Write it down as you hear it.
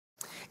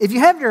If you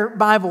have your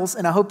Bibles,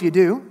 and I hope you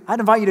do, I'd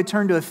invite you to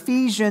turn to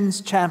Ephesians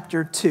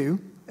chapter 2.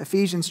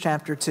 Ephesians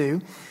chapter 2.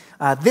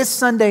 This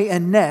Sunday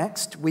and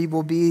next, we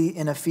will be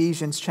in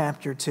Ephesians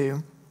chapter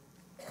 2.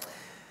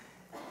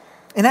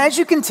 And as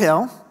you can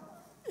tell,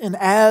 and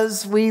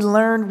as we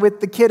learned with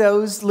the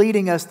kiddos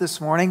leading us this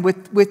morning,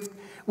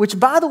 which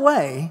by the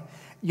way,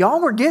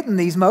 y'all were getting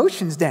these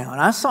motions down.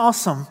 I saw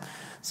some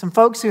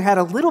folks who had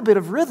a little bit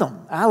of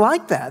rhythm. I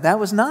like that. That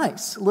was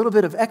nice. A little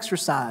bit of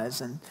exercise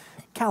and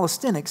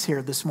calisthenics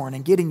here this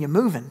morning, getting you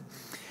moving.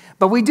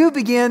 But we do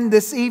begin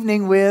this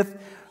evening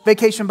with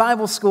Vacation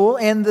Bible School,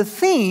 and the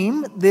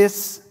theme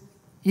this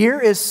year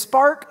is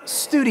Spark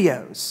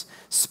Studios.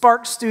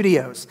 Spark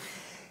Studios.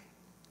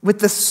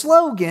 With the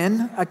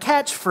slogan, a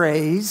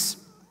catchphrase,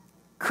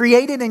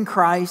 created in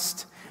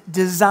Christ,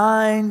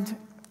 designed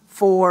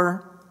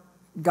for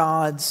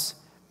God's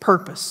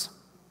purpose.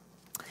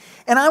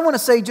 And I want to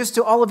say just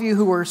to all of you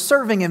who are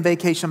serving in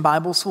Vacation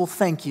Bible School,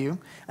 thank you.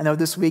 I know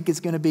this week is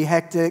going to be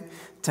hectic.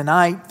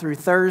 Tonight through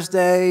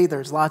Thursday,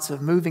 there's lots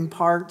of moving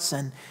parts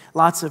and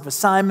lots of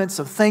assignments,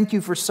 so thank you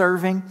for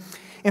serving.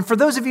 And for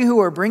those of you who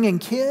are bringing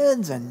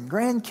kids and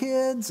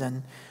grandkids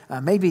and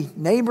maybe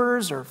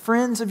neighbors or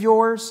friends of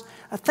yours,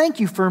 thank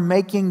you for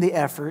making the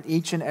effort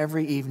each and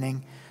every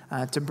evening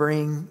to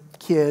bring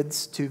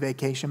kids to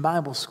Vacation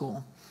Bible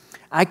School.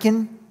 I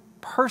can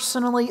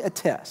personally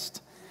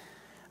attest,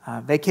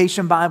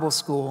 Vacation Bible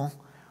School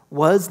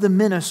was the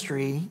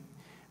ministry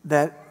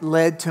that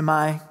led to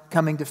my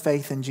coming to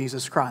faith in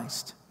Jesus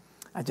Christ.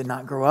 I did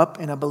not grow up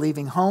in a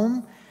believing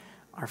home.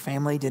 Our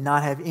family did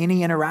not have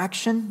any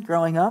interaction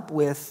growing up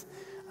with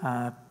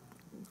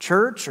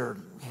church or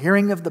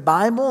hearing of the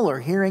Bible or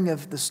hearing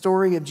of the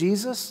story of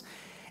Jesus.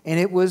 And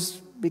it was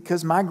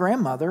because my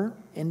grandmother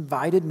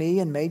invited me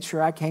and made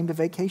sure I came to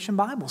Vacation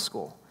Bible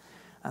School.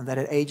 And that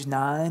at age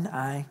 9,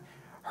 I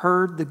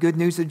heard the good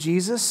news of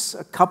Jesus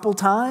a couple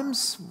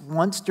times,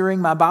 once during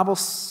my Bible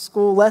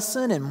school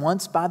lesson and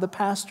once by the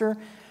pastor,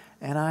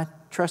 and I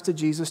trusted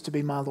Jesus to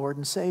be my Lord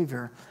and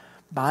Savior.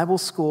 Bible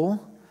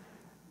school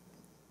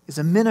is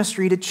a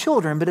ministry to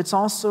children, but it's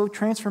also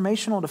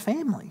transformational to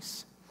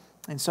families.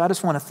 And so I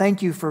just want to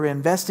thank you for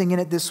investing in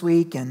it this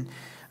week, and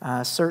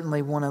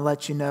certainly want to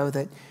let you know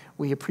that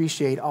we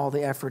appreciate all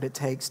the effort it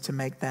takes to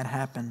make that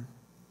happen.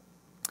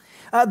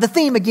 The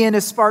theme, again,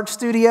 is Spark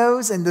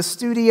Studios, and the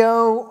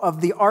studio of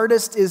the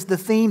artist is the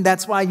theme.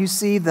 That's why you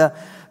see the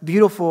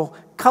beautiful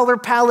color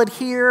palette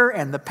here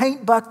and the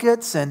paint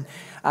buckets, and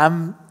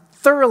I'm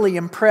thoroughly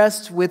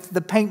impressed with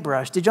the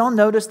paintbrush. Did y'all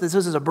notice this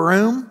is a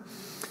broom?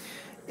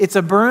 It's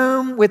a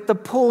broom with the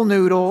pool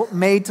noodle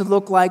made to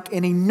look like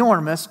an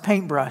enormous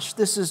paintbrush.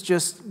 This is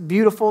just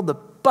beautiful. The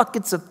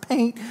buckets of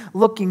paint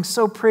looking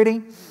so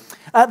pretty.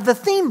 The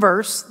theme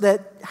verse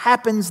that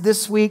happens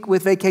this week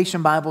with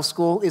Vacation Bible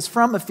School is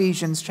from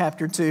Ephesians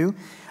chapter 2,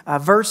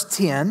 verse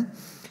 10.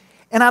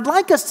 And I'd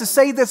like us to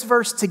say this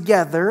verse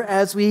together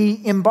as we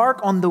embark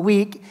on the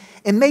week,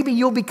 and maybe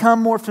you'll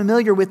become more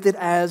familiar with it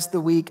as the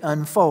week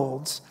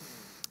unfolds.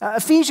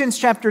 Ephesians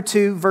chapter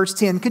 2, verse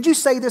 10. Could you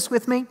say this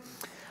with me?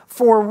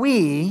 For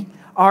we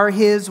are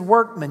His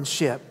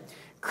workmanship,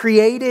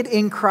 created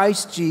in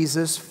Christ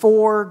Jesus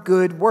for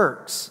good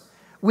works,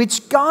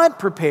 which God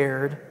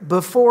prepared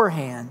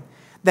beforehand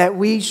that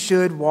we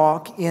should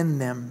walk in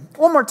them.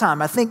 One more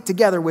time, I think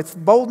together with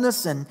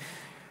boldness and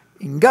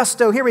in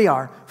gusto, here we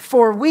are.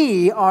 For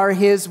we are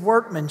His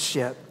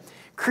workmanship,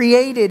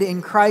 created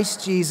in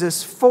Christ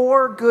Jesus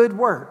for good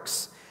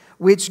works,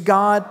 which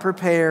God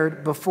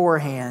prepared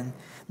beforehand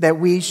that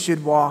we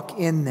should walk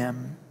in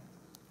them.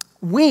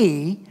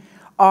 We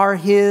are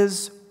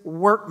His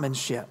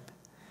workmanship.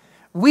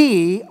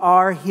 We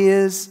are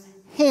His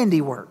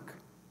handiwork.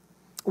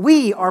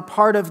 We are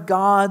part of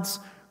God's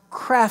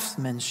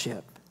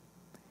craftsmanship.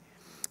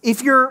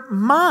 If your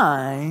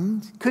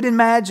mind could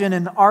imagine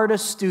an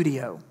artist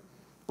studio,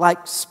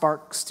 like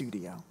Spark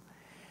Studio,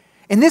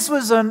 and this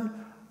was a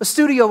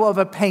studio of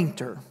a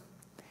painter,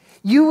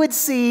 you would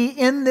see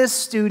in this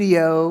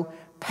studio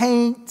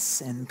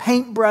paints and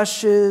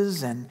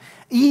paintbrushes and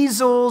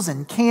easels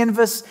and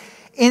canvas,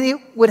 and it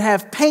would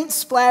have paint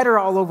splatter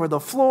all over the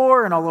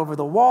floor and all over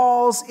the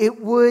walls.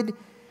 It would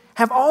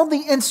have all the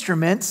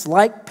instruments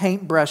like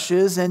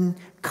paintbrushes and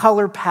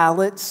color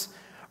palettes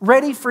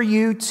ready for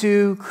you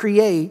to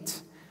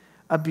create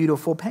a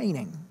beautiful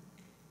painting.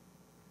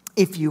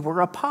 If you were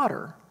a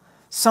potter,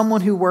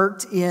 someone who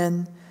worked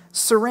in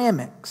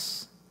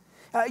ceramics,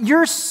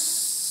 your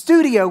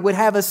studio would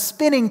have a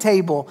spinning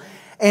table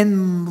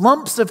and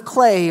lumps of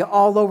clay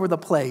all over the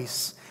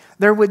place.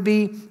 There would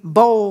be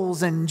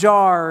bowls and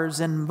jars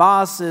and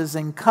vases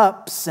and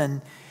cups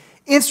and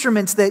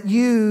instruments that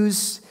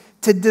use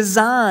to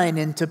design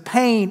and to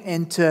paint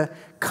and to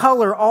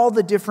color all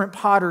the different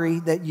pottery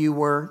that you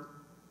were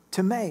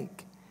to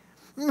make.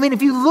 I mean,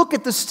 if you look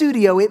at the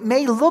studio, it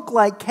may look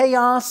like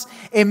chaos,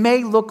 it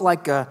may look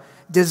like a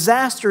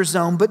disaster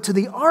zone, but to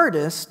the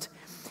artist,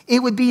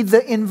 it would be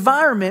the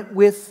environment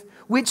with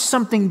which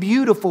something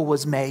beautiful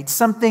was made,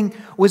 something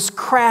was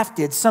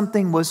crafted,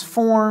 something was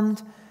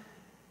formed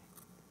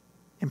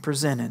and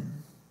presented.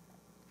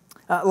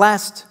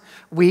 Last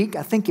week,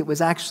 I think it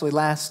was actually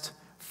last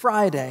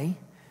Friday,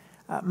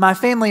 my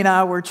family and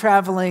I were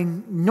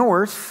traveling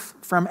north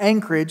from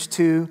Anchorage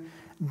to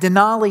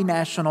Denali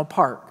National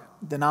Park.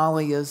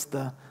 Denali is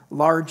the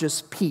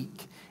largest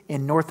peak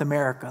in North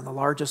America, the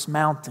largest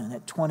mountain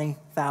at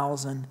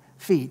 20,000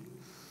 feet.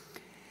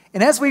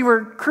 And as we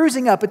were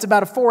cruising up, it's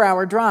about a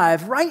 4-hour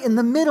drive, right in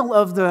the middle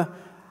of the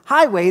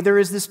highway, there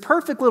is this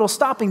perfect little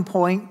stopping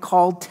point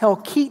called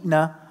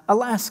Talkeetna,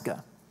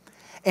 Alaska.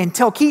 And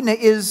Talkeetna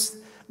is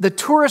the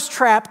tourist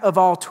trap of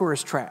all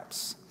tourist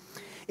traps.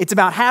 It's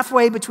about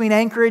halfway between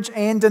Anchorage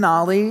and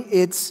Denali.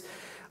 It's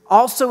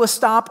also a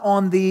stop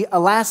on the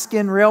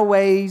Alaskan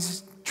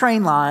Railways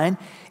train line.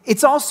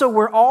 It's also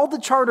where all the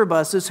charter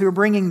buses who are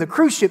bringing the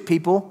cruise ship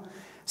people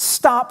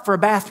stop for a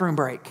bathroom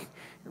break,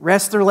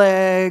 rest their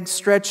legs,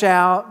 stretch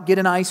out, get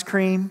an ice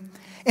cream.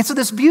 And so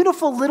this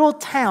beautiful little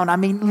town, I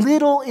mean,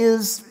 little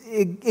is,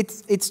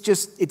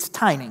 it's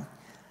tiny.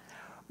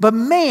 But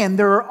man,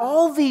 there are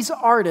all these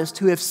artists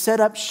who have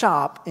set up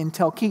shop in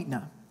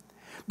Talkeetna.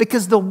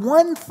 Because the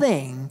one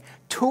thing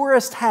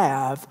tourists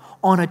have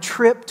on a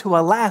trip to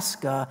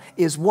Alaska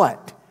is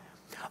what?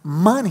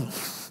 Money.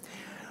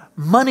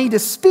 Money to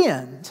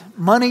spend.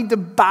 Money to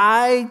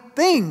buy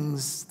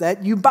things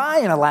that you buy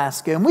in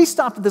Alaska. And we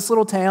stopped at this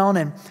little town,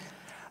 and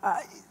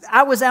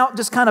I was out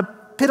just kind of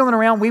piddling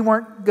around. We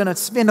weren't going to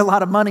spend a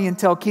lot of money in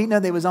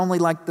Talkeetna. It was only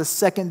like the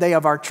second day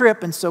of our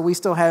trip, and so we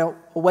still had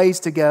a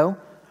ways to go.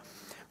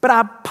 But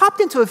I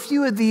popped into a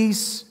few of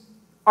these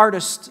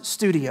artist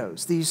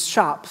studios, these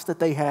shops that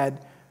they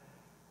had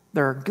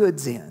their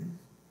goods in.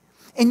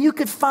 And you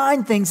could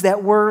find things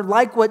that were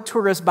like what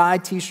tourists buy,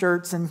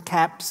 t-shirts and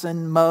caps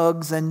and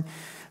mugs and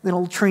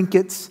little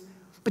trinkets.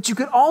 But you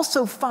could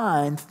also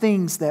find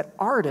things that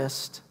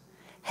artists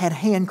had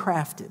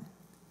handcrafted.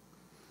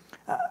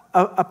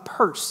 A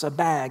purse, a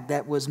bag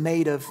that was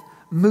made of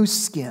moose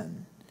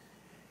skin.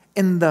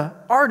 And the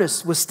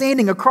artist was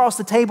standing across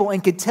the table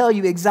and could tell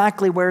you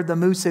exactly where the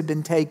moose had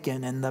been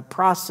taken and the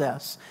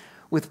process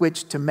with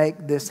which to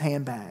make this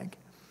handbag.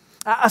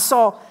 I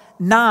saw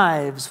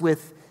knives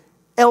with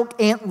elk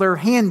antler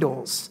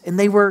handles, and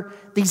they were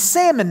these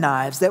salmon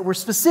knives that were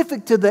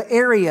specific to the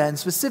area and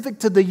specific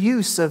to the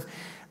use of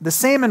the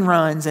salmon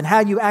runs and how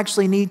you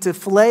actually need to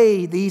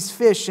fillet these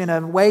fish in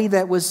a way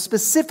that was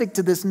specific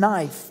to this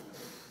knife.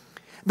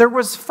 There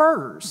was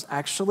furs,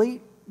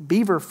 actually,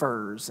 beaver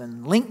furs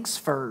and lynx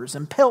furs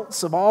and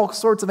pelts of all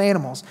sorts of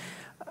animals.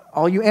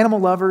 All you animal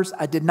lovers,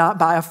 I did not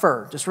buy a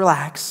fur. Just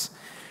relax.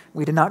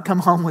 We did not come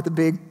home with a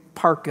big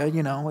parka,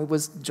 it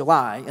was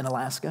July in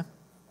Alaska.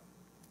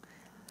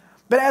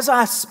 But as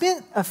I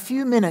spent a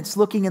few minutes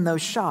looking in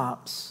those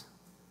shops,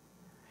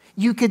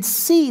 you could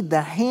see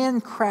the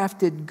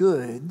handcrafted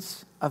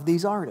goods of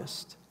these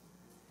artists.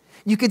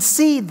 You could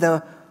see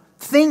the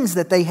things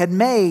that they had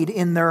made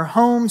in their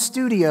home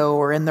studio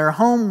or in their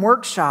home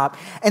workshop,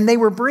 and they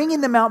were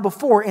bringing them out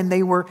before, and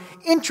they were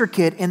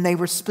intricate, and they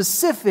were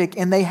specific,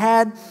 and they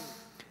had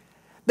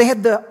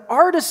the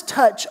artist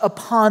touch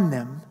upon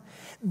them.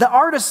 The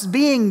artist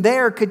being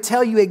there could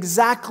tell you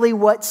exactly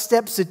what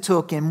steps it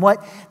took and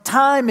what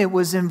time it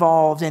was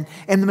involved and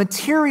the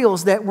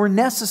materials that were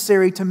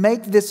necessary to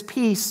make this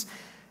piece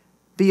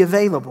be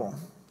available.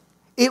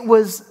 It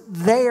was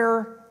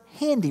their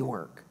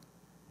handiwork.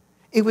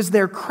 It was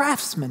their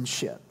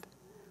craftsmanship.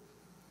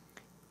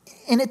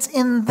 And it's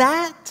in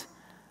that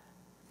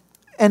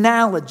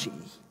analogy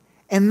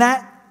and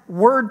that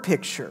word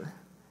picture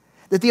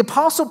that the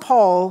Apostle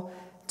Paul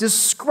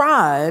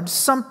describes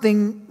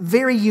something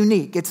very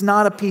unique. It's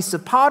not a piece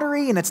of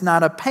pottery, and it's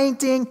not a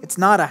painting, it's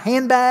not a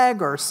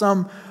handbag or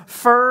some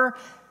fur.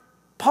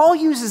 Paul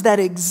uses that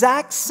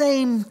exact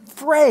same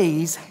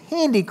phrase,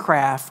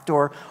 handicraft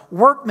or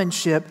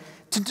workmanship,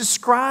 to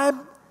describe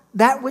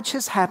that which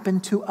has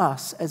happened to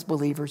us as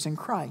believers in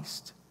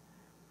Christ.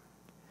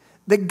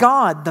 That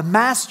God, the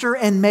master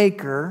and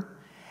maker,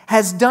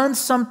 has done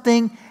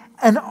something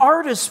an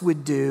artist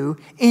would do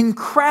in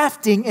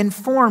crafting and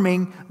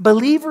forming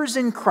believers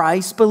in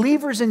Christ,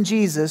 believers in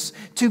Jesus,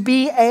 to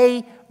be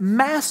a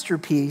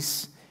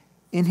masterpiece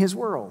in His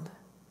world.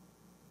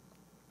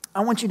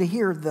 I want you to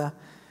hear the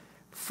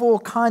full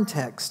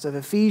context of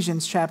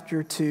Ephesians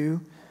chapter 2,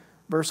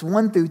 verse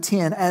 1 through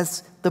 10,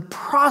 as the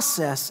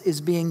process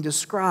is being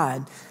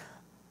described,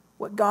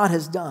 what God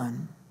has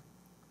done.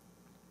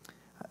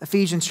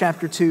 Ephesians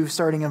chapter 2,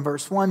 starting in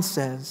verse 1,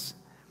 says,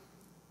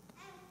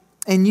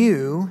 "And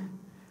you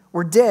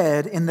were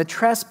dead in the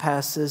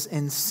trespasses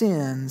and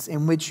sins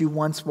in which you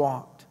once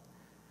walked,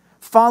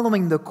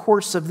 following the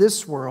course of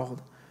this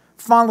world,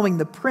 following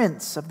the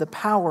prince of the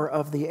power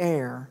of the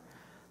air,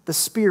 the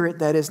spirit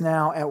that is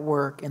now at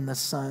work in the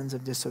sons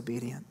of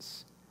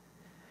disobedience,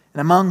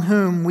 and among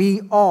whom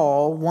we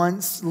all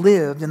once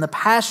lived in the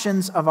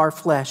passions of our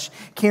flesh,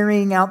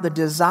 carrying out the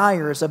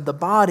desires of the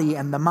body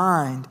and the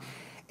mind,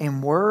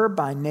 and were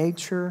by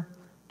nature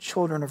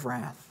children of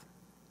wrath,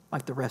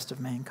 like the rest of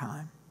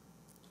mankind.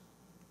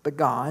 But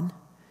God,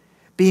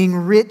 being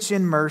rich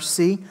in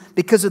mercy,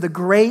 because of the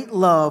great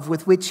love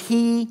with which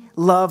He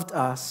loved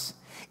us,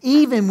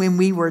 even when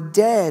we were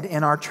dead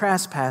in our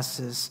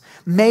trespasses,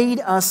 made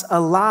us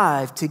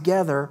alive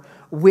together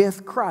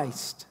with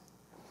Christ.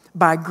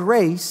 By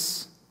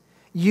grace,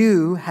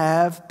 you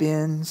have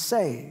been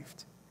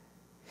saved,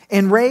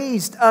 and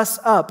raised us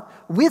up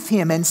with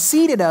him and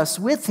seated us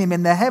with him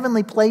in the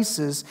heavenly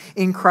places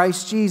in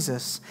Christ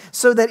Jesus,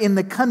 so that in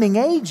the coming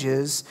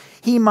ages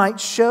he might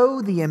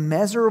show the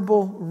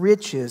immeasurable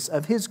riches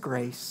of his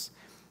grace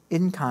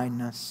in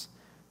kindness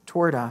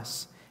toward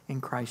us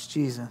in Christ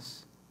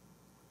Jesus.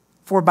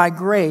 For by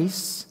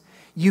grace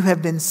you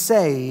have been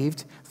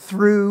saved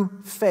through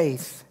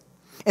faith.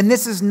 And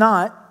this is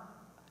not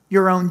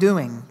your own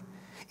doing.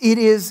 It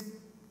is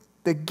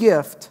the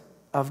gift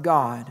of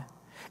God,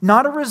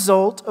 not a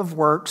result of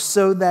works,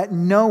 so that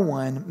no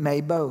one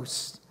may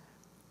boast.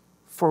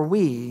 For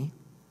we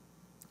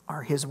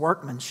are his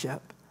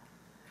workmanship,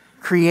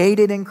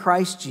 created in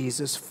Christ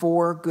Jesus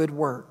for good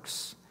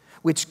works,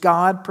 which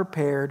God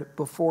prepared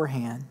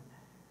beforehand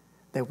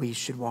that we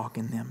should walk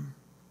in them.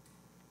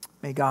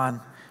 May God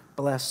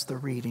bless the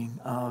reading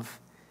of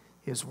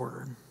his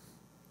word.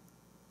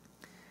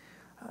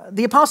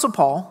 The Apostle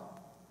Paul,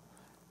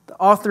 the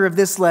author of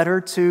this letter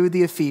to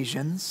the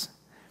Ephesians,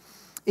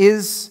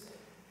 is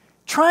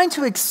trying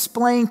to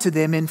explain to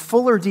them in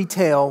fuller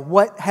detail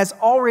what has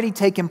already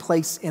taken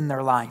place in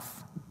their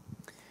life.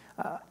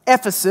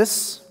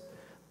 Ephesus,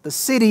 the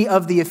city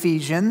of the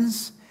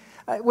Ephesians,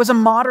 was a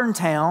modern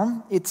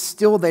town. It's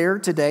still there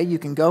today. You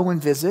can go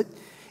and visit.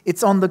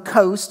 It's on the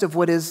coast of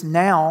what is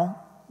now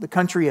the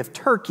country of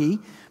Turkey,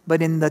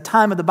 but in the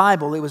time of the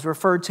Bible, it was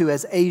referred to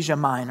as Asia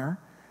Minor.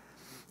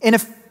 And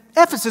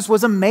Ephesus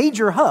was a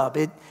major hub.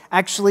 It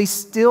actually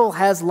still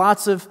has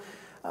lots of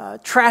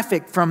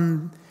traffic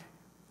from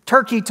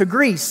Turkey to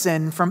Greece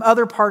and from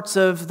other parts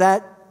of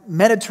that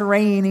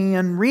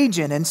Mediterranean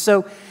region. And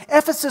so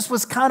Ephesus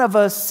was kind of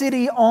a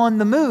city on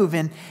the move.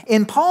 And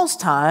in Paul's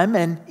time,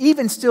 and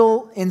even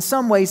still in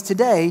some ways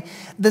today,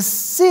 the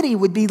city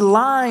would be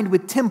lined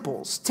with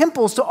temples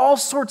to all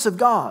sorts of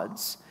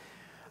gods.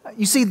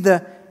 You see,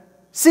 the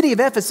city of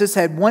Ephesus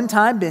had one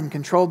time been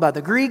controlled by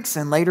the Greeks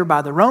and later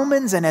by the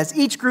Romans. And as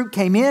each group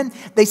came in,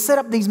 they set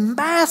up these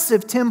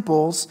massive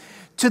temples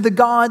to the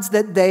gods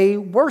that they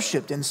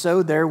worshiped. And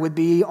so there would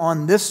be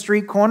on this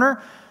street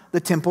corner the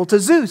temple to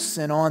Zeus,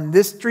 and on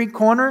this street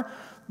corner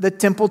the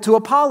temple to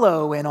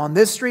Apollo, and on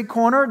this street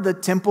corner the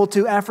temple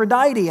to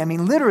Aphrodite. I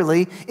mean,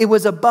 literally, it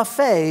was a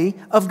buffet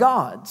of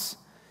gods.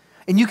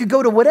 And you could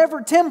go to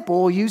whatever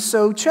temple you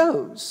so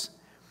chose.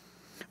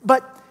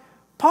 But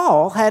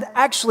Paul had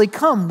actually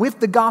come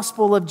with the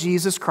gospel of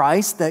Jesus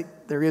Christ,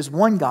 that there is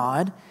one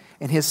God,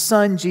 and his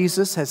son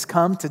Jesus has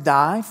come to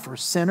die for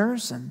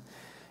sinners and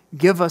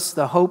give us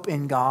the hope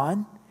in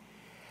God.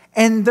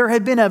 And there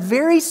had been a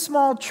very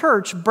small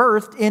church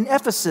birthed in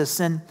Ephesus.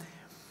 And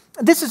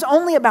this is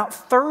only about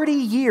 30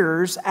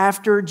 years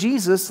after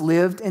Jesus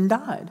lived and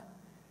died.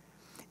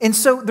 And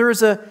so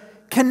there's a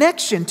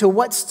connection to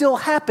what's still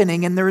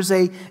happening, and there's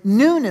a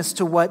newness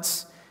to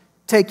what's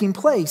taking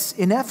place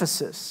in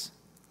Ephesus.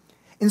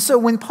 And so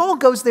when Paul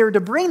goes there to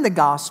bring the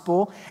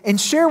gospel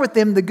and share with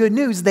them the good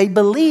news, they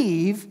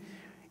believe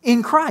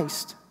in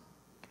Christ.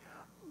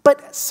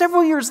 But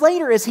several years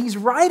later, as he's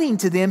writing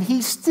to them,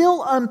 he's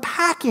still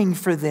unpacking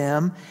for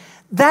them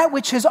that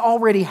which has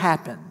already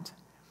happened.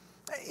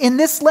 In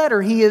this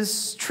letter, he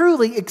is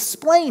truly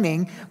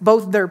explaining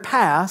both their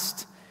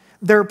past,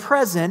 their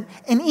present,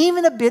 and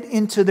even a bit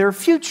into their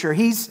future.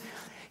 He's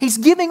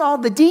giving all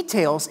the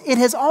details. It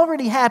has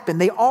already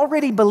happened. They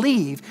already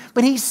believe,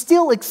 but he's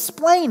still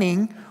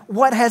explaining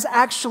what has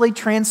actually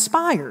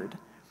transpired.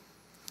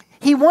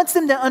 He wants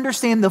them to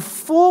understand the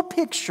full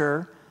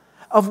picture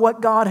of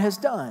what God has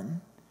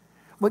done,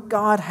 what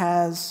God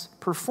has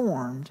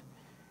performed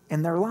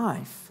in their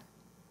life.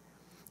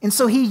 And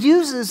so he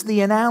uses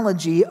the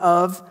analogy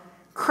of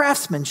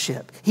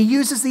craftsmanship. He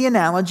uses the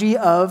analogy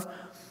of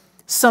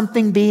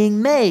something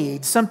being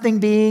made, something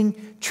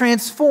being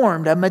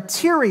transformed,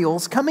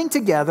 materials coming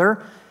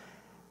together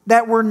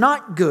that were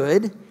not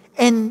good,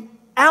 and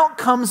out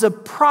comes a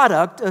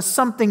product,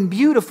 something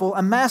beautiful,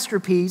 a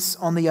masterpiece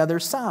on the other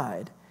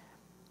side.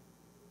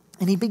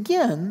 And he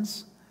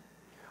begins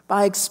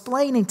by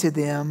explaining to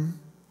them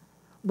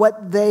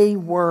what they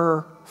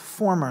were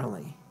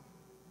formerly.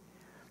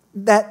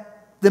 That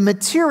the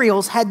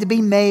materials had to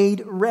be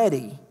made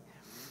ready.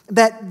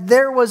 That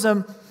there was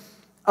a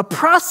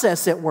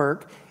process at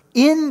work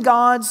in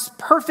God's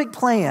perfect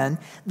plan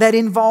that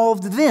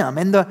involved them.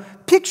 And the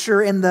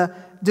picture and the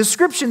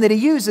description that he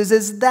uses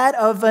is that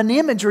of an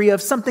imagery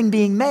of something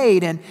being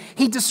made. And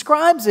he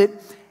describes it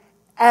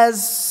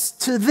as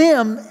to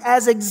them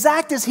as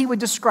exact as he would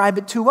describe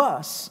it to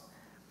us.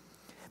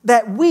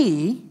 That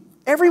we,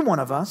 every one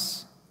of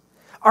us,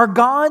 are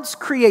God's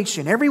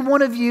creation. Every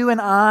one of you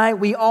and I,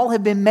 we all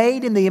have been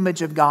made in the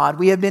image of God.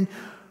 We have been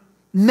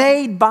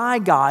made by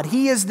God.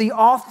 He is the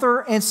author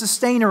and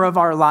sustainer of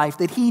our life,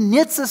 that he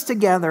knits us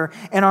together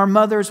in our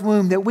mother's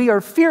womb, that we are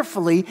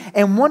fearfully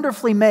and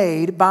wonderfully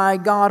made by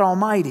God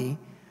Almighty.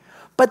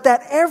 But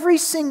that every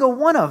single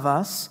one of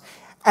us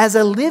as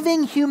a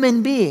living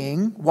human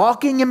being,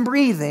 walking and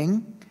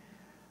breathing,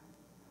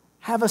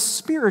 have a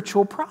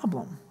spiritual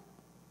problem.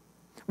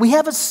 We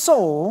have a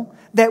soul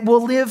that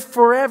will live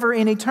forever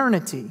in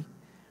eternity.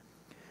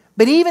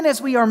 But even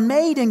as we are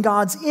made in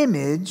God's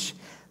image,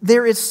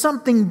 there is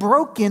something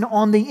broken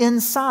on the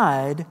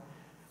inside.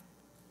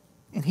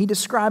 And he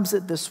describes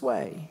it this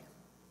way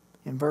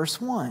in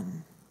verse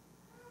 1,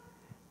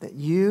 that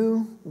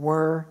you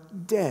were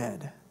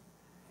dead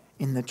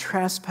in the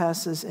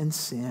trespasses and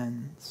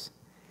sins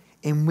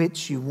in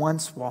which you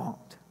once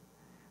walked,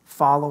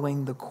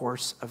 following the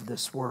course of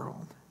this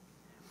world.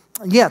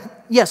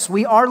 Yes,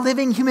 we are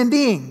living human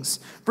beings,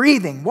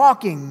 breathing,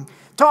 walking,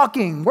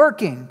 talking,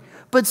 working.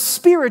 But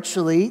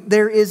spiritually,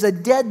 there is a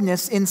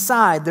deadness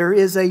inside. There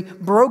is a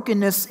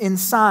brokenness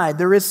inside.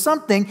 There is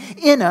something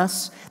in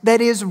us that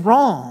is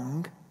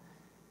wrong.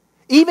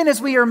 Even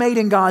as we are made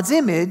in God's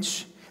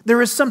image,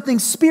 there is something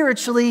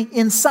spiritually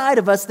inside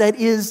of us that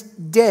is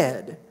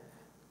dead.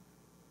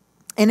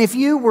 And if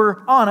you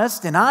were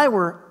honest and I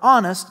were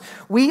honest,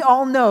 we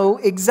all know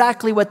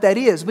exactly what that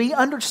is. We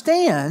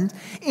understand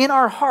in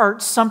our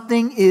hearts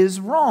something is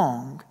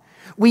wrong.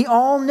 We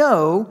all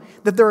know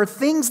that there are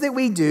things that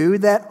we do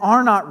that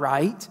are not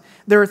right.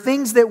 There are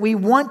things that we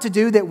want to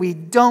do that we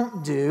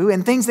don't do,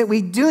 and things that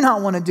we do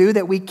not want to do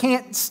that we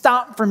can't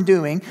stop from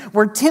doing.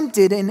 We're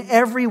tempted in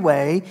every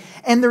way,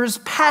 and there's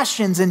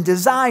passions and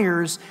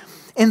desires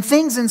and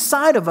things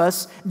inside of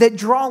us that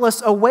draw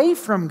us away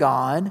from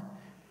God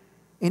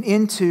and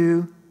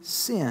into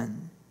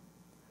sin.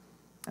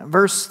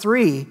 Verse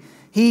 3,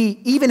 he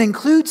even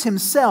includes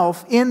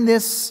himself in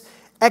this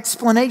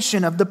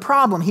explanation of the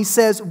problem. He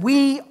says,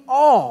 we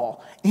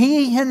all,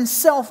 he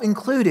himself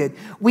included,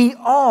 we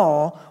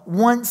all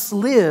once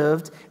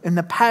lived in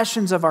the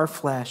passions of our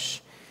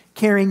flesh,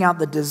 carrying out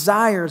the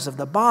desires of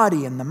the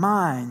body and the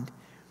mind,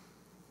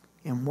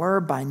 and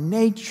were by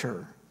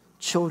nature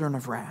children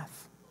of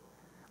wrath,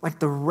 like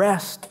the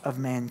rest of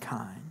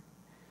mankind.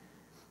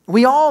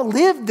 We all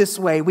live this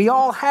way. We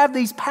all have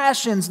these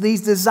passions,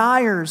 these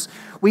desires.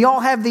 We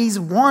all have these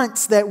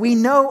wants that we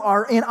know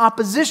are in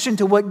opposition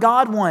to what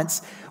God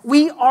wants.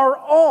 We are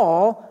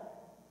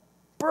all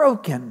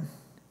broken.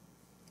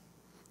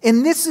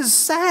 And this is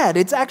sad.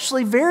 It's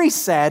actually very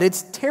sad.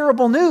 It's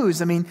terrible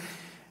news. I mean,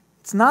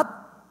 it's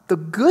not the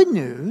good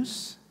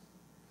news,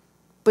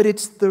 but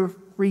it's the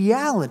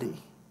reality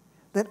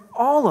that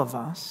all of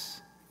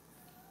us,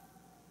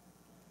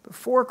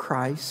 before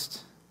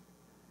Christ,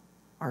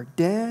 are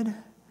dead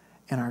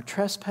in our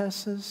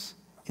trespasses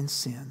and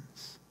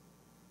sins.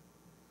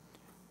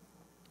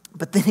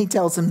 But then he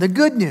tells them the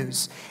good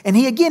news. And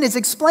he again is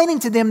explaining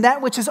to them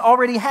that which has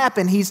already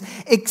happened. He's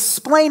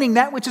explaining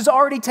that which has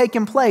already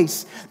taken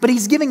place. But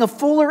he's giving a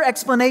fuller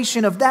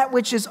explanation of that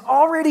which is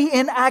already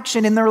in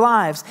action in their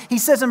lives. He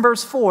says in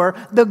verse 4,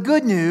 the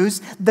good news,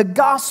 the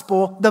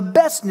gospel, the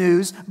best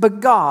news,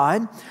 but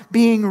God,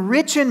 being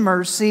rich in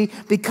mercy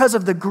because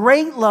of the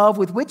great love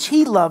with which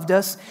he loved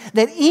us,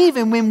 that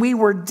even when we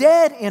were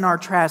dead in our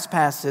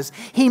trespasses,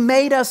 he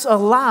made us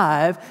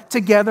alive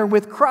together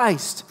with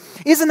Christ.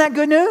 Isn't that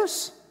good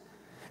news?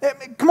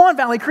 Come on,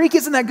 Valley Creek,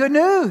 isn't that good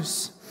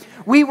news?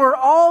 We were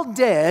all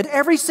dead,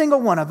 every single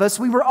one of us.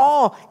 We were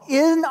all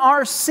in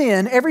our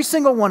sin, every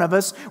single one of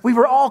us. We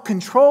were all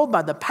controlled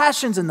by the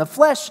passions and the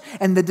flesh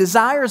and the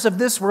desires of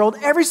this world,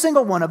 every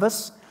single one of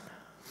us.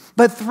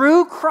 But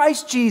through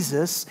Christ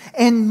Jesus,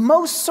 and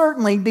most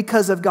certainly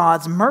because of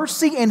God's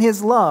mercy and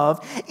his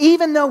love,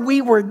 even though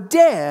we were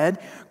dead,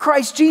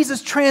 Christ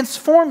Jesus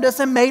transformed us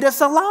and made us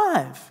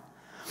alive.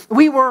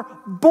 We were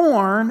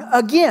born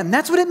again.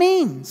 That's what it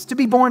means to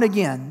be born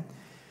again.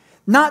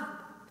 Not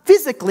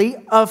physically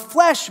of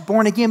flesh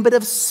born again, but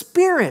of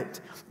spirit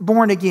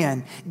born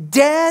again.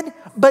 Dead,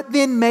 but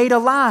then made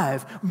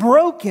alive.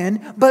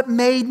 Broken, but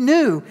made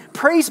new.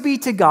 Praise be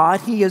to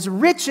God. He is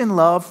rich in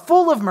love,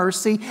 full of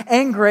mercy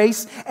and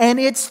grace. And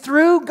it's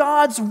through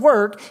God's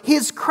work,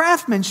 his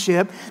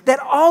craftsmanship, that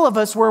all of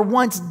us were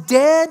once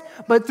dead,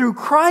 but through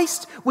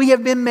Christ we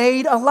have been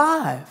made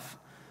alive.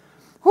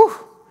 Whew.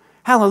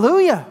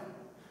 Hallelujah.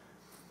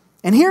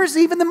 And here's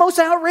even the most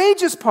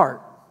outrageous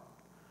part.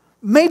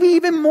 Maybe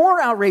even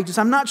more outrageous.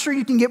 I'm not sure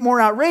you can get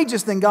more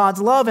outrageous than God's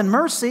love and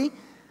mercy.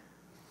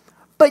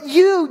 But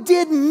you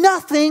did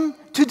nothing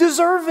to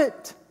deserve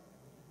it.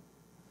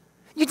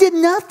 You did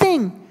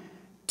nothing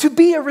to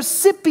be a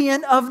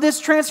recipient of this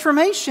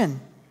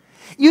transformation.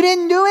 You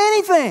didn't do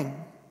anything.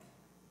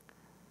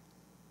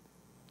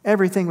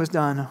 Everything was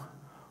done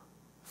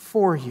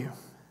for you.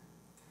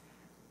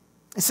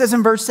 It says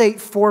in verse 8,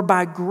 for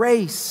by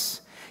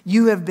grace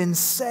you have been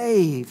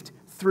saved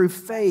through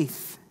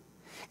faith.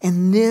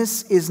 And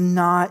this is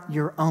not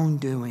your own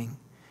doing.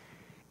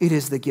 It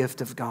is the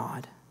gift of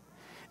God,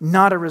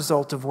 not a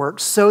result of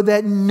works, so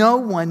that no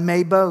one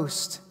may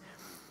boast.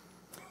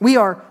 We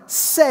are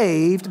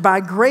saved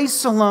by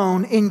grace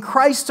alone, in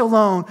Christ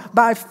alone,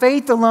 by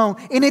faith alone.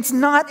 And it's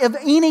not of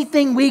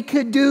anything we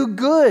could do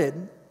good.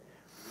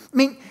 I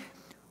mean,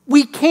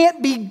 we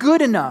can't be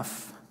good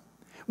enough.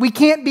 We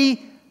can't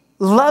be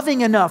loving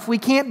enough. We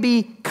can't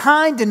be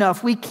kind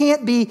enough. We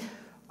can't be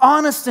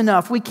honest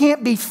enough. We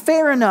can't be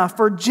fair enough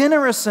or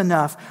generous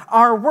enough.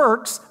 Our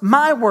works,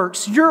 my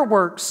works, your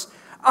works,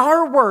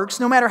 our works,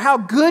 no matter how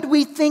good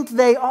we think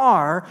they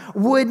are,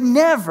 would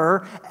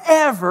never,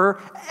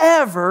 ever,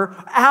 ever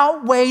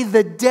outweigh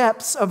the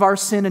depths of our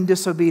sin and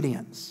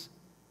disobedience.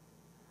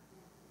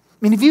 I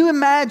mean, if you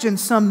imagine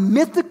some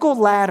mythical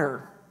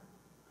ladder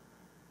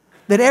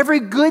that every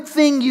good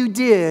thing you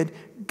did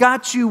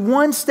got you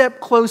one step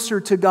closer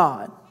to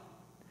God,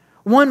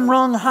 one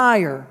rung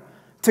higher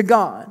to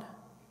God.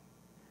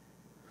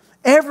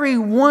 Every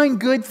one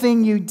good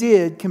thing you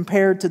did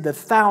compared to the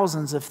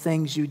thousands of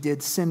things you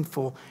did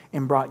sinful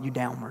and brought you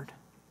downward.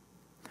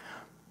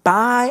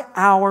 By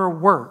our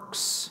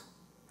works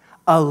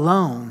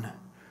alone,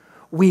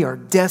 we are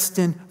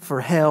destined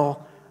for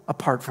hell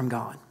apart from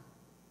God.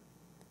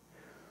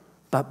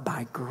 But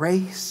by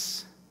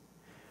grace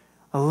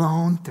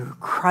alone, through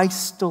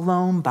Christ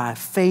alone, by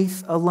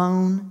faith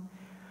alone,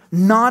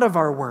 not of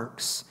our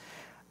works,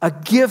 a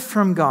gift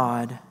from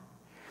God,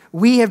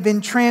 we have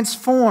been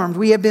transformed.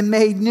 We have been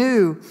made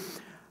new.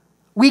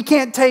 We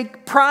can't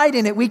take pride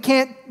in it. We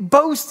can't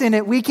boast in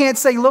it. We can't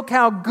say, look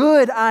how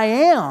good I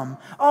am.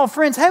 Oh,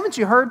 friends, haven't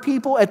you heard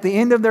people at the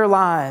end of their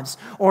lives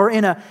or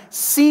in a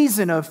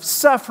season of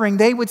suffering,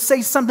 they would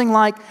say something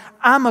like,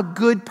 I'm a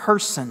good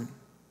person.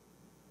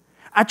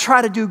 I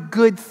try to do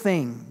good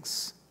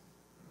things.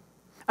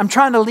 I'm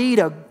trying to lead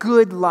a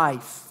good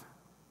life.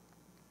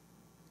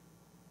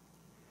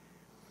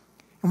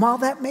 And while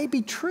that may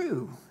be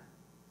true,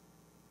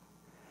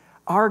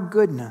 our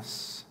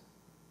goodness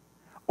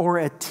or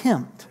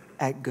attempt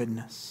at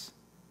goodness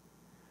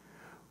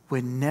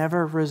would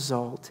never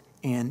result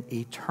in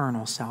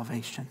eternal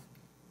salvation.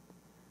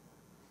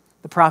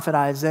 The prophet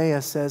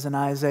Isaiah says in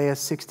Isaiah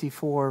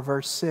 64,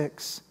 verse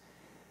 6,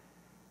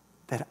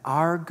 that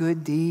our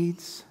good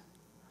deeds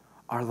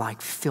are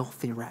like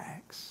filthy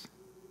rags.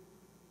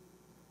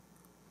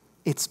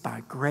 It's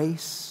by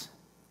grace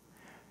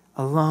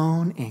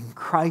alone, in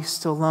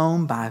Christ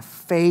alone, by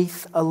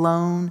faith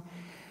alone.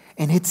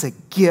 And it's a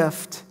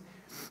gift,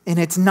 and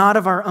it's not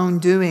of our own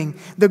doing.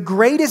 The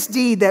greatest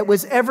deed that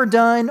was ever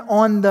done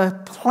on the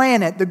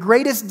planet, the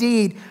greatest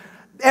deed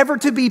ever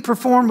to be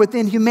performed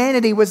within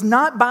humanity was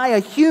not by a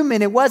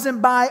human. It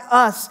wasn't by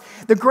us.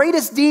 The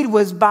greatest deed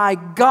was by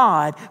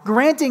God,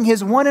 granting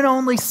His one and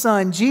only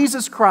Son,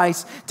 Jesus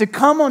Christ, to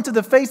come onto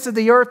the face of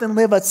the earth and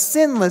live a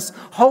sinless,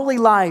 holy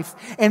life.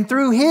 And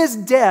through His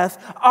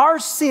death, our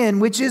sin,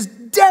 which is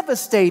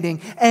devastating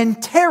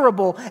and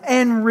terrible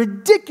and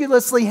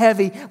ridiculously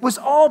heavy, was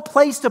all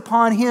placed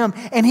upon Him,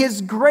 and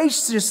His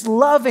gracious,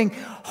 loving,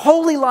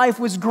 holy life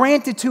was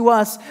granted to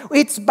us.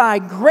 It's by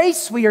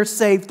grace we are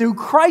saved through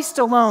Christ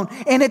alone,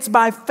 and it's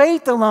by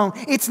faith alone.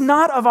 It's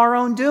not of our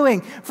own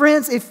doing.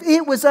 Friends, if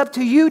it was up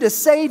to you to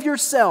save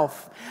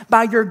yourself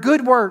by your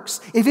good works,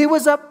 if it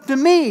was up to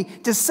me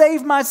to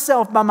save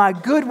myself by my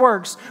good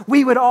works,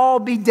 we would all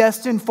be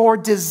destined for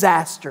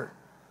disaster.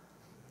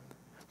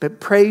 But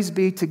praise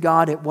be to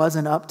God, it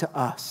wasn't up to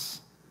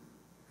us.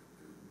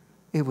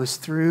 It was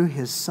through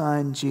His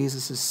Son,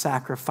 Jesus'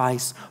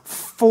 sacrifice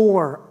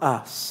for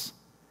us,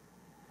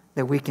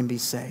 that we can be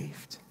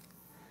saved.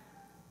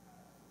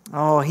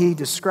 Oh, He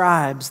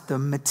describes the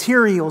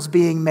materials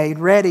being made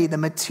ready, the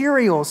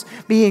materials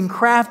being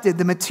crafted,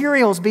 the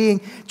materials being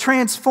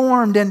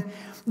transformed. And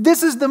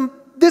this is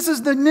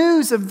the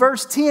news of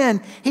verse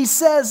 10. He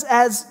says,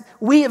 as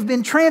we have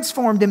been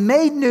transformed and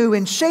made new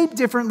and shaped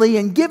differently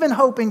and given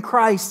hope in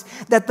Christ,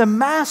 that the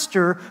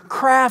Master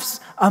crafts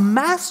a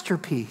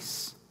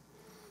masterpiece.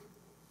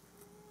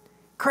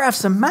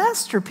 Crafts a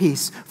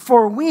masterpiece,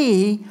 for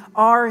we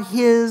are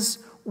His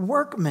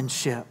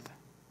workmanship.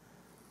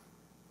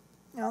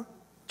 Now,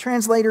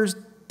 translators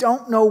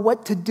don't know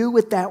what to do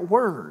with that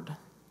word.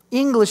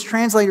 English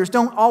translators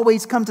don't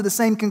always come to the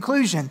same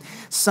conclusion.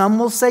 Some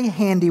will say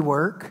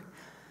handiwork.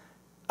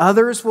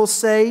 Others will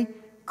say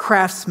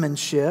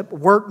craftsmanship,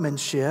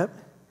 workmanship.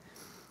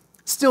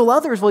 Still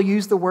others will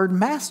use the word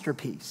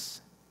masterpiece.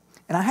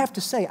 And I have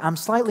to say, I'm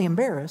slightly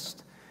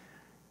embarrassed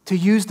to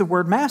use the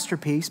word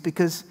masterpiece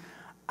because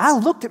I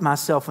looked at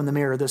myself in the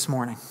mirror this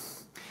morning.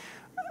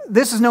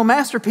 This is no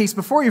masterpiece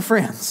before you,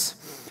 friends.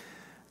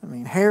 I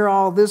mean, hair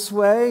all this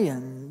way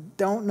and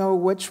don't know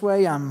which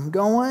way I'm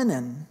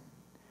going.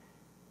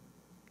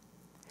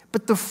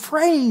 But the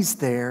phrase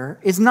there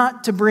is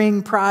not to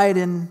bring pride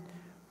and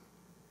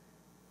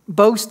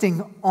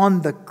boasting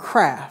on the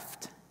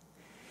craft.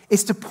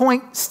 It's to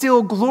point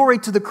still glory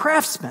to the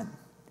craftsman,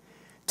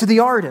 to the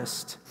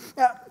artist.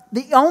 Now,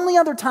 the only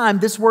other time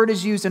this word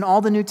is used in all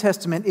the New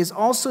Testament is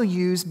also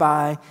used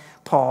by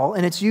Paul,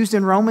 and it's used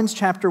in Romans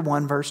chapter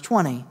 1, verse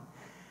 20.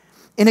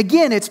 And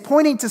again, it's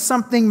pointing to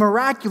something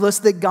miraculous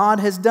that God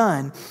has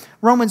done.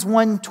 Romans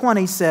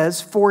 1:20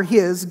 says, for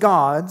His,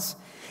 God's,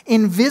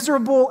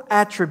 invisible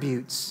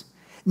attributes,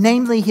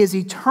 namely His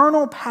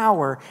eternal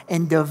power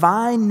and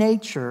divine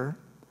nature,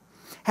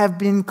 have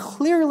been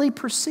clearly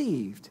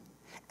perceived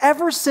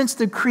ever since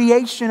the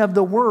creation of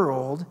the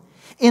world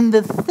in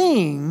the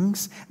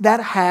things that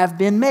have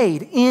been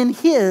made, in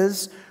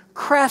His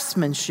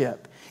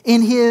craftsmanship,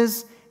 in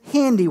His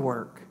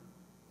handiwork.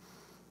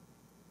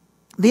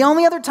 The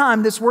only other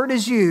time this word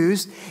is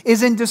used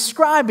is in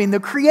describing the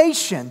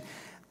creation,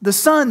 the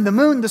sun, the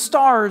moon, the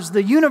stars,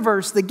 the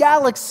universe, the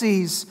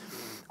galaxies,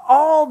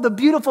 all the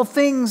beautiful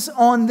things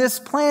on this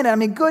planet. I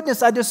mean,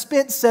 goodness, I just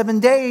spent 7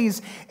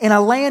 days in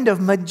a land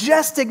of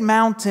majestic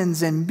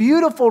mountains and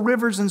beautiful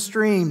rivers and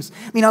streams.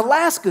 I mean,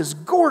 Alaska's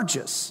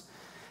gorgeous.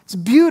 It's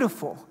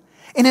beautiful.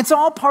 And it's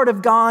all part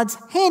of God's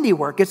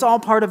handiwork. It's all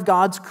part of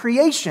God's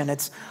creation.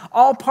 It's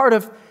all part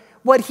of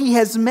what He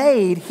has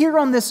made here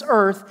on this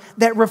earth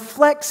that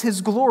reflects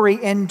His glory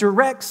and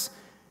directs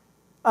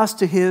us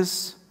to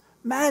His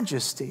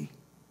majesty.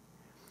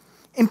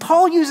 And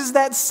Paul uses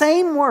that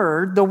same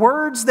word, the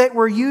words that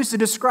were used to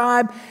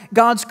describe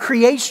God's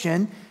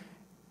creation,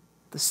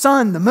 the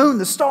sun, the moon,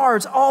 the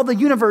stars, all the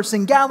universe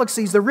and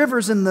galaxies, the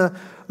rivers and the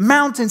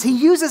mountains. He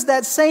uses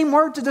that same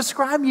word to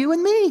describe you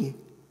and me.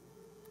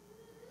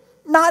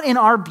 Not in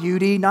our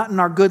beauty, not in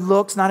our good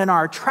looks, not in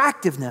our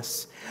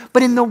attractiveness,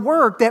 but in the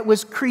work that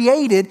was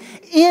created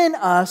in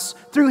us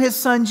through His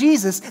Son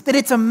Jesus, that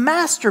it's a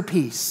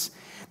masterpiece,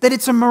 that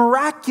it's a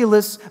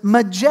miraculous,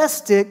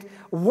 majestic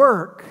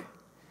work.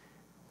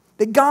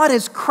 That God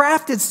has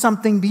crafted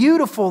something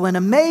beautiful and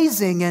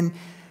amazing and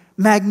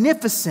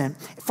magnificent.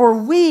 For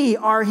we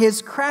are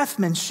His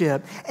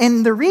craftsmanship.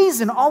 And the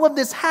reason all of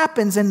this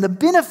happens and the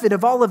benefit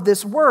of all of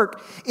this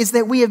work is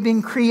that we have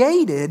been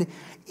created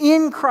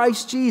in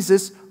Christ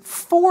Jesus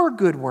for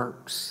good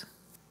works.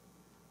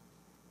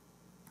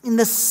 And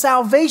the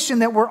salvation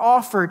that we're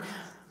offered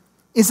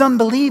is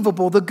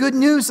unbelievable. The good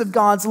news of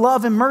God's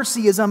love and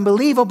mercy is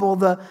unbelievable.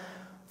 The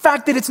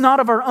fact that it's not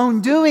of our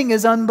own doing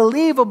is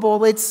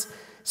unbelievable. It's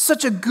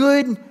such a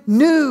good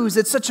news.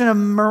 It's such a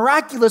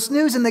miraculous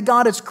news, and that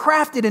God has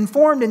crafted and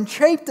formed and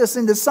shaped us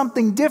into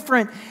something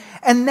different.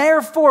 And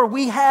therefore,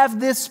 we have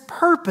this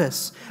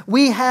purpose.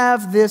 We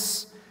have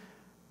this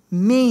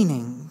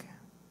meaning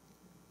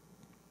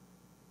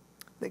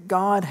that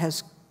God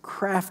has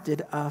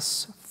crafted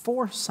us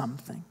for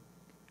something.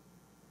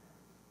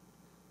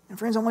 And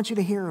friends, I want you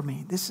to hear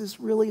me. This is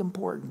really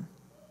important.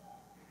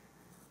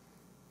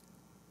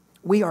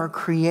 We are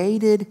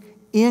created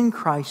in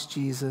Christ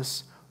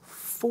Jesus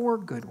for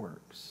good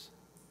works.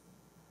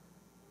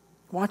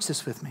 Watch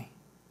this with me.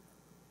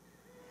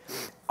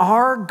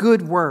 Our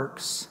good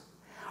works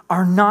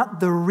are not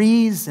the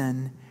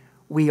reason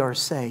we are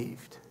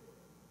saved.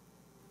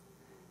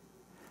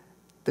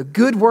 The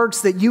good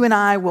works that you and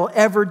I will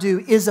ever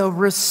do is a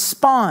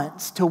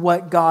response to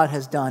what God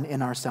has done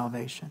in our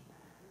salvation.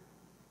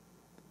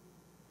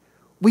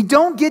 We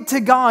don't get to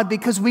God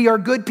because we are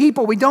good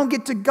people. We don't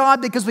get to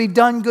God because we've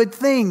done good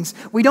things.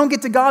 We don't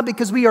get to God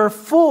because we are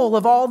full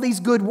of all these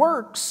good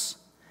works.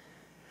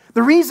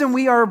 The reason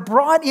we are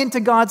brought into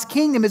God's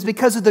kingdom is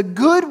because of the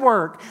good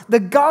work, the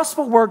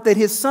gospel work that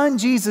His Son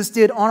Jesus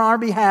did on our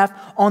behalf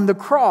on the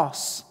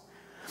cross.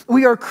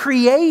 We are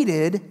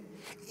created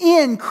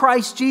in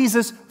Christ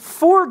Jesus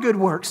for good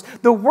works.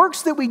 The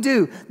works that we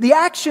do, the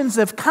actions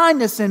of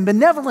kindness and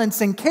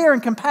benevolence and care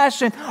and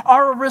compassion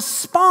are a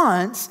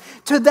response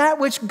to that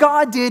which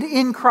God did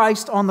in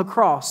Christ on the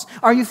cross.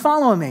 Are you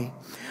following me?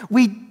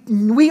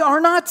 We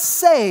are not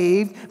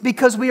saved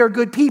because we are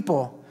good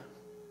people.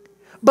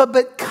 But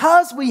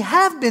because we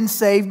have been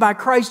saved by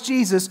Christ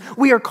Jesus,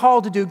 we are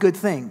called to do good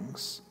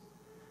things.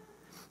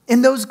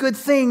 And those good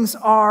things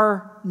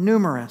are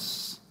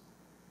numerous.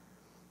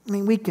 I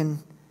mean, we can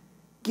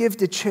give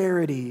to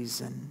charities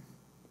and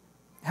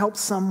help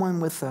someone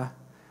with a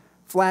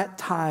flat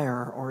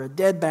tire or a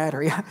dead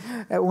battery.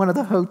 At one of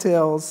the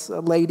hotels,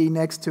 a lady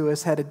next to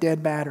us had a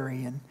dead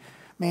battery, and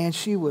man,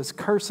 she was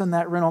cursing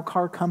that rental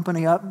car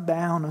company up and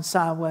down and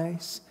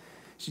sideways.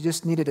 She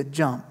just needed a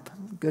jump.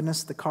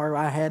 Goodness, the car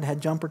I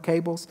had jumper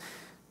cables.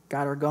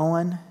 Got her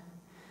going.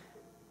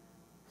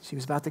 She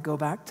was about to go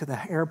back to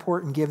the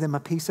airport and give them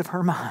a piece of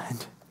her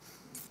mind.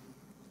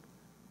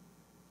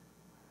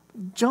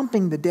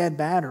 Jumping the dead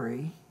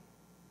battery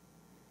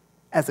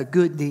as a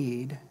good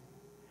deed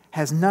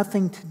has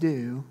nothing to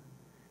do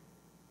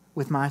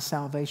with my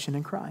salvation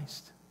in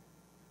Christ.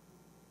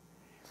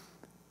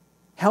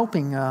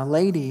 Helping a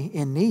lady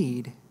in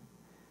need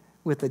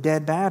with a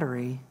dead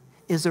battery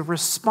is a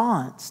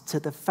response to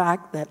the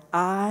fact that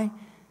I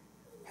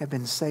have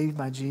been saved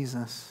by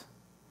Jesus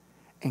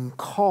and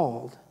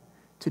called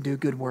to do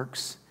good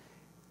works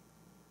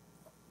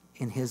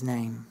in His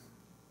name.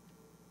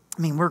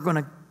 I mean, we're going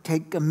to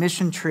take a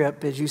mission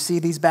trip as you see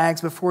these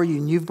bags before you,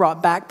 and you've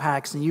brought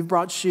backpacks and you've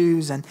brought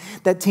shoes, and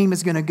that team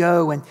is going to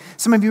go. And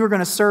some of you are going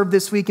to serve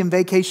this week in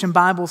Vacation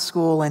Bible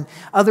School, and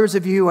others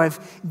of you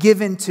have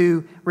given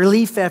to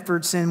relief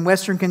efforts in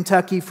Western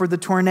Kentucky for the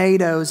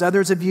tornadoes.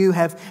 Others of you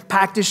have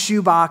packed a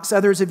shoebox.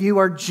 Others of you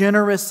are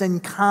generous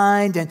and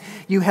kind, and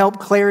you help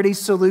Clarity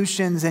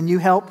Solutions, and you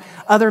help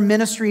other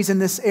ministries in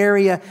this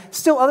area.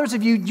 Still, others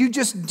of you, you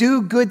just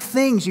do good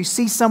things. You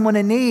see someone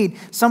in need.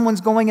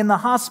 Someone's going in the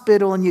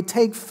hospital, and you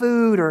take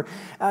food, or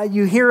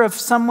you hear of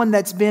someone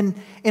that's been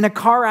in a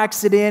car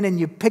accident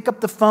and you pick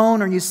up the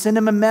phone or you send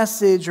them a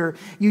message, or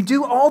you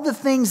do all the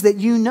things that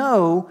you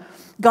know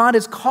God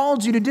has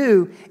called you to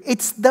do,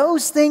 it's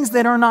those things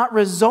that are not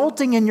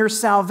resulting in your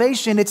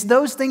salvation. It's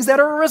those things that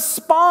are a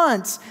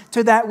response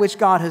to that which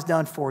God has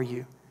done for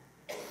you.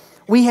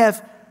 We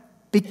have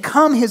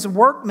become His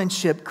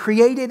workmanship,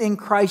 created in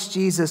Christ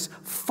Jesus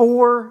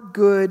for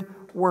good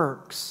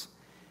works.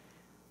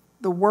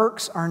 The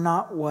works are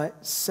not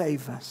what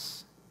save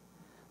us.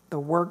 The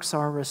works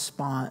are a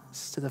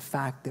response to the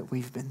fact that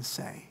we've been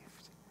saved.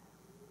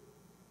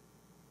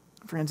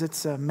 Friends,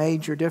 it's a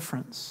major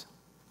difference.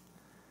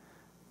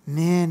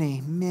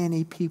 Many,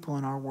 many people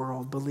in our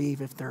world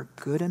believe if they're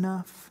good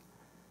enough,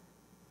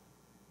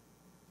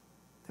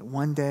 that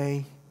one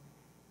day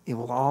it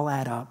will all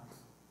add up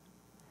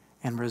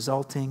and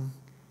resulting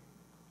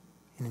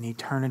in an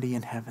eternity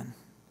in heaven.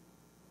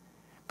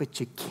 But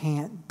you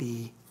can't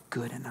be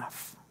good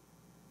enough,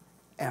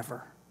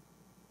 ever.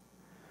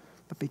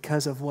 But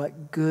because of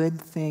what good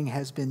thing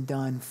has been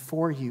done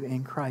for you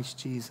in Christ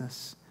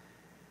Jesus,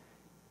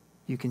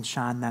 you can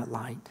shine that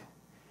light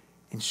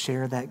and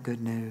share that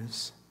good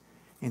news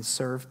and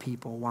serve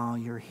people while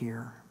you're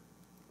here.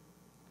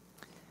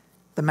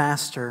 The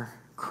master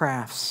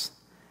crafts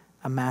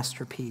a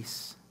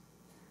masterpiece,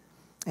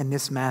 and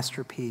this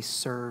masterpiece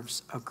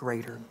serves a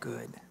greater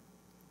good.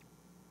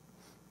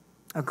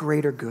 A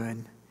greater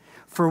good.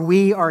 For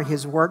we are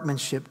His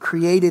workmanship,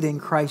 created in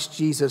Christ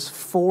Jesus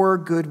for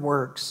good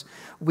works,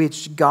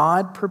 which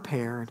God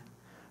prepared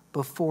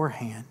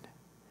beforehand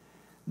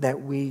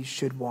that we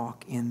should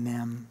walk in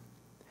them.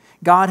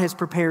 God has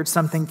prepared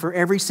something for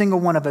every single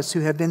one of us who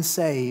have been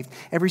saved,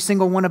 every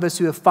single one of us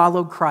who have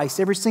followed Christ,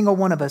 every single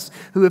one of us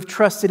who have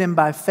trusted Him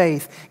by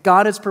faith.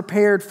 God has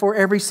prepared for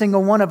every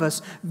single one of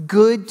us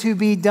good to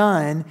be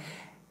done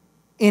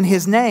in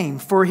His name,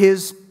 for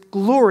His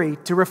glory,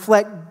 to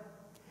reflect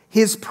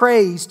His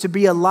praise, to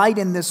be a light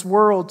in this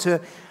world,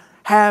 to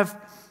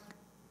have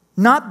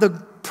not the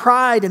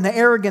pride and the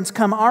arrogance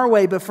come our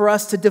way, but for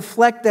us to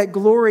deflect that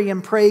glory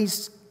and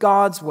praise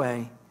God's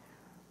way.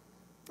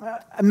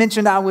 I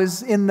mentioned I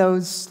was in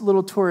those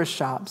little tourist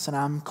shops, and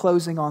I'm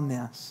closing on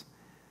this.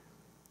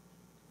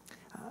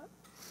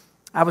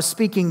 I was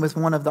speaking with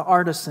one of the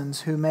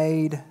artisans who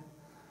made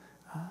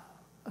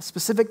a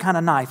specific kind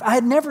of knife. I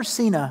had never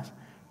seen a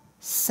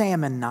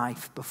salmon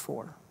knife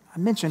before. I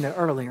mentioned it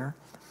earlier,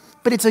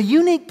 but it's a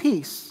unique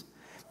piece.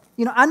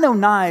 You know, I know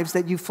knives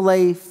that you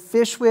fillet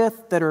fish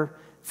with that are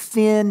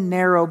thin,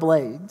 narrow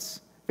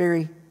blades,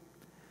 very,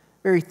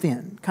 very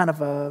thin, kind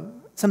of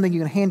something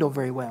you can handle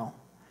very well.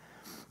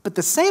 But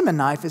the salmon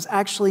knife is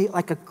actually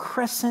like a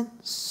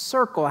crescent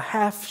circle, a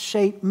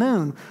half-shaped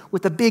moon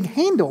with a big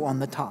handle on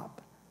the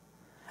top.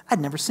 I'd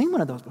never seen one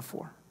of those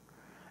before.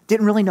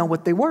 Didn't really know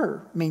what they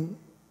were.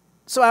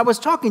 So I was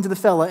talking to the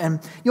fella, and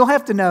you'll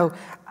have to know,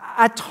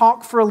 I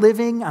talk for a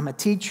living. I'm a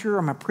teacher,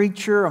 I'm a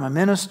preacher, I'm a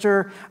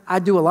minister. I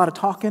do a lot of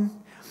talking.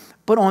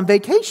 But on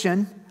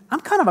vacation, I'm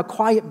kind of a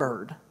quiet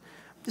bird.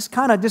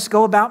 Just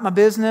go about my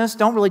business,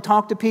 don't really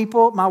talk to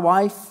people. My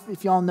wife,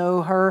 if y'all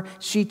know her,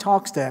 she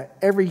talks to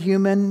every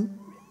human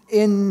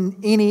in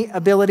any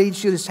ability.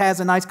 She just has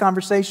a nice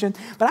conversation.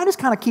 But I just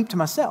kind of keep to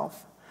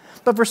myself.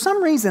 But for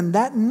some reason,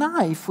 that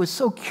knife was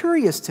so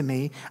curious to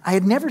me. I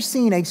had never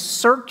seen a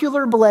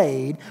circular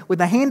blade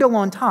with a handle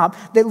on top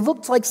that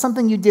looked like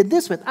something you did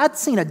this with. I'd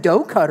seen a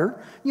dough cutter,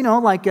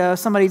 like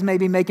somebody's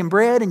maybe making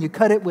bread and you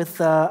cut it with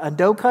a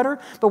dough cutter.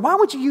 But why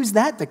would you use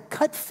that to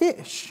cut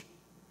fish?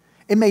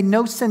 It made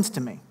no sense to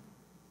me.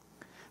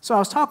 So I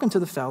was talking to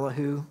the fella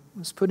who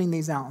was putting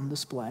these out on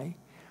display.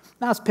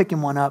 And I was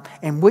picking one up,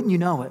 and wouldn't you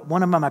know it,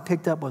 one of them I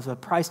picked up was a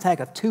price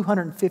tag of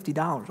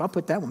 $250. I'll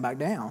put that one back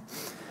down.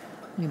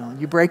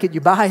 You break it,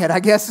 you buy it.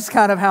 I guess it's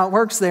kind of how it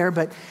works there.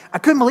 But I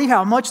couldn't believe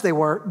how much they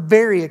were.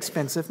 Very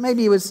expensive.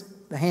 Maybe it was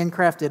the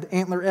handcrafted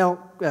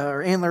elk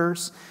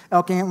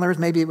antlers.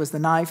 Maybe it was the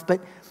knife. But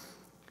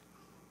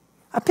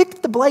I picked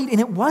up the blade,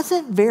 and it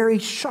wasn't very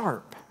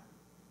sharp.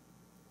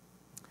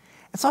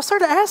 And so I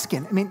started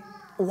asking,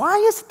 why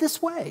is it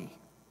this way?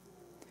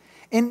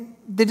 And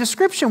the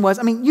description was,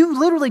 you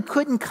literally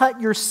couldn't cut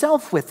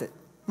yourself with it.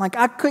 Like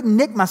I couldn't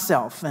nick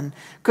myself and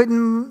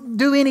couldn't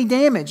do any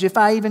damage if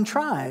I even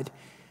tried.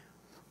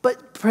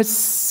 But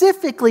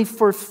specifically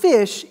for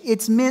fish,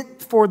 it's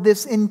meant for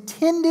this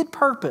intended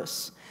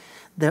purpose.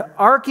 The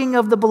arcing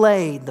of the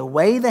blade, the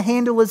way the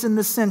handle is in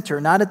the center,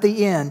 not at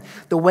the end,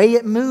 the way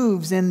it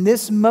moves in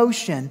this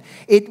motion,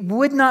 it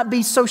would not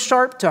be so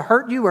sharp to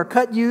hurt you or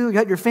cut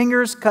your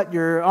fingers, cut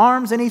your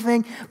arms,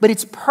 anything, but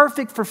it's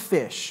perfect for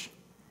fish.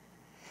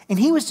 And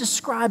he was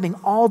describing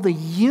all the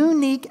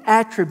unique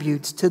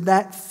attributes to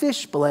that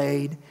fish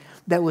blade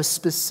that was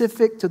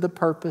specific to the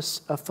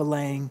purpose of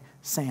filleting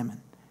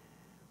salmon.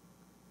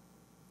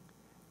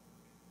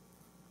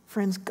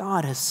 Friends,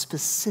 God has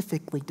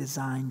specifically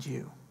designed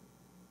you,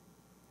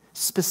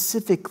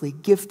 specifically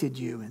gifted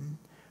you and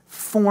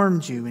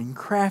formed you and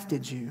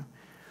crafted you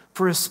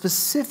for a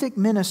specific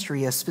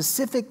ministry, a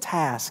specific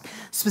task,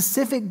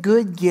 specific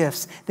good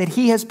gifts that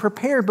He has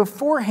prepared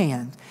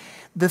beforehand.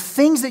 The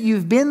things that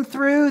you've been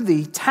through,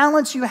 the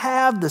talents you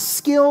have, the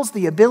skills,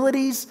 the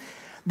abilities,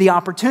 the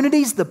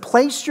opportunities, the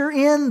place you're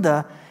in,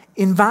 the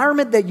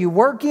environment that you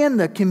work in,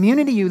 the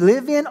community you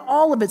live in,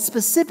 all of it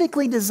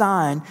specifically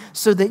designed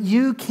so that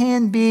you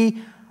can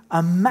be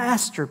a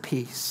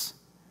masterpiece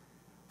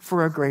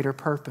for a greater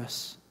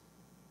purpose.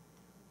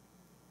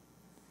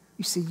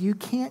 You see, you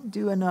can't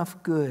do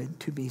enough good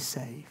to be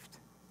saved.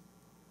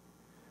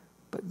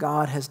 But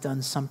God has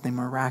done something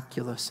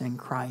miraculous in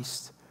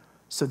Christ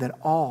so that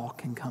all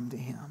can come to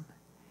him.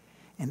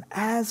 And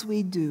as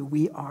we do,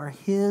 we are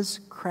his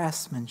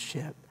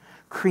craftsmanship,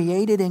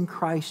 created in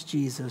Christ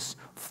Jesus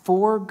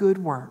for good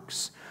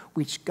works,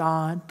 which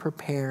God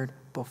prepared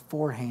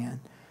beforehand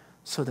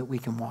so that we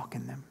can walk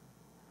in them.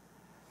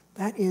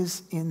 That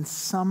is, in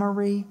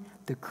summary,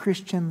 the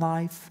Christian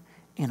life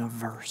in a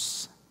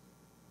verse.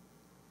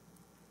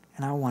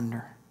 And I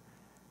wonder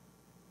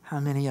how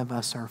many of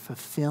us are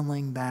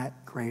fulfilling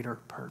that greater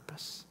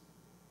purpose.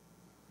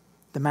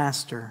 The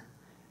Master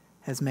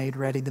has made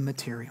ready the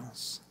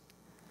materials.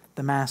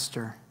 The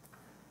Master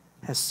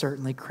has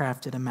certainly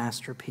crafted a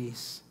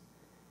masterpiece.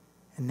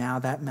 And now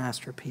that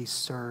masterpiece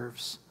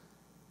serves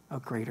a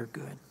greater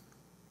good.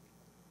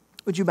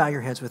 Would you bow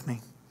your heads with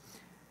me?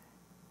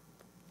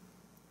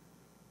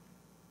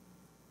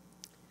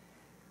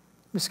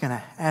 I'm just going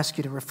to ask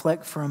you to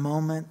reflect for a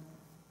moment.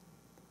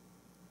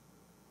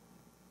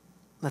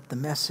 Let the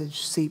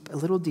message seep a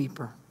little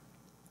deeper.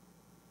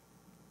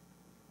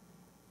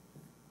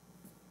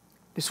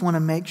 Just want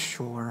to make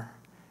sure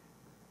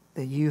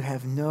that you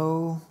have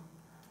no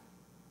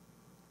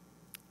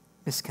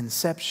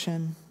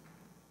misconception,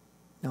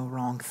 no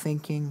wrong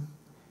thinking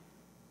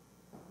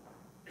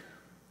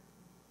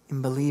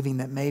in believing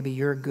that maybe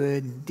your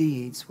good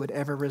deeds would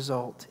ever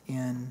result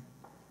in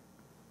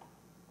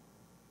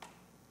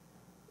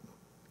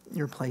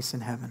your place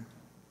in heaven.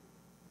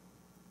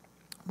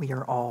 We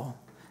are all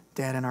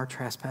dead in our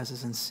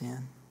trespasses and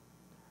sin.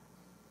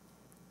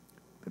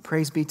 But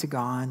praise be to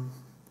God.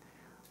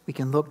 We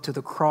can look to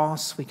the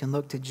cross. We can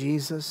look to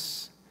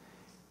Jesus,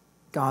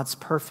 God's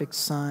perfect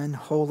Son,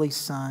 holy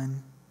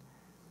Son,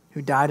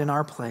 who died in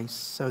our place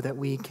so that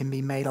we can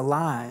be made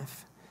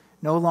alive,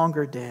 no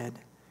longer dead,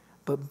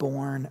 but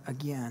born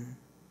again.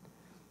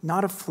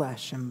 Not of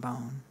flesh and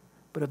bone,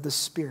 but of the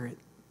Spirit,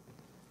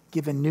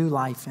 given new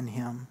life in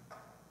him.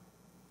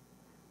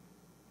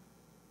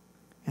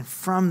 And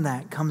from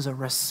that comes a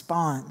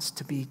response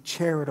to be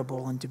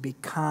charitable and to be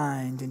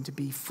kind and to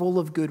be full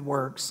of good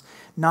works,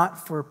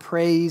 not for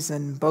praise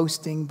and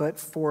boasting, but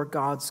for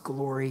God's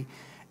glory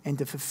and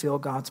to fulfill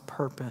God's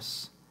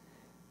purpose.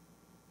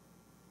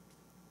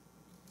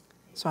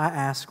 So I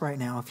ask right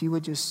now, if you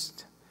would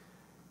just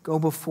go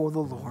before the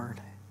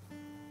Lord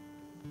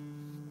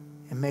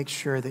and make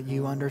sure that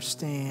you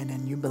understand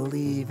and you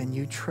believe and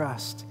you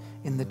trust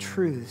in the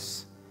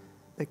truths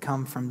that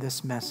come from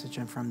this message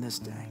and from this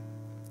day.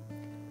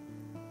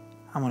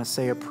 I want to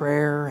say a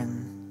prayer,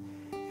 and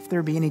if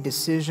there be any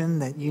decision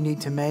that you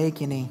need to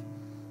make, any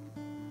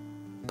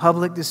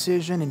public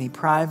decision, any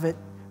private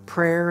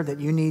prayer that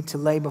you need to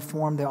lay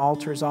before him, the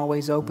altar is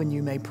always open.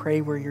 You may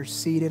pray where you're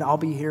seated. I'll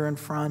be here in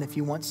front if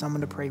you want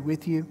someone to pray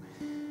with you.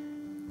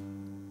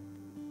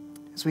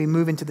 As we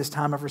move into this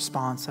time of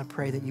response, I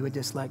pray that you would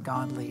just let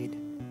God lead.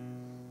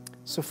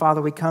 So,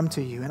 Father, we come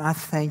to you, and I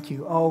thank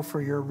you,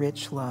 for your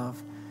rich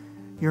love,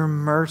 your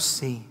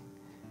mercy.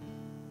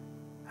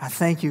 I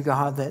thank you,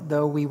 God, that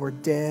though we were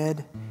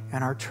dead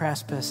in our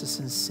trespasses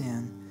and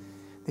sin,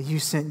 that you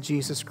sent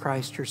Jesus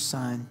Christ, your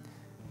Son,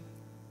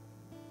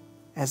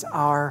 as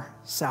our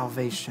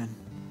salvation,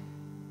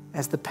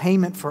 as the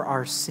payment for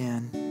our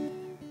sin,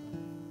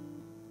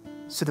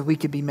 so that we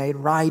could be made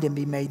right and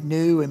be made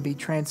new and be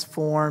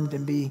transformed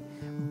and be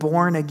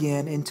born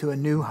again into a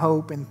new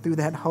hope. And through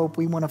that hope,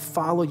 we want to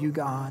follow you,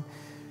 God,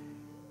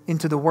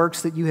 into the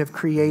works that you have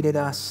created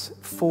us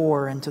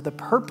for and to the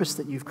purpose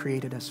that you've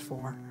created us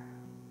for.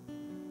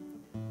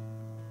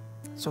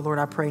 So, Lord,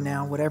 I pray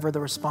now, whatever the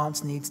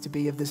response needs to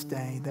be of this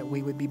day, that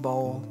we would be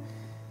bold,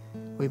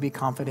 we'd be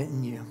confident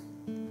in you.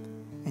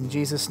 In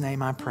Jesus'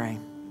 name I pray.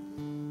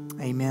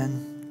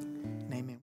 Amen.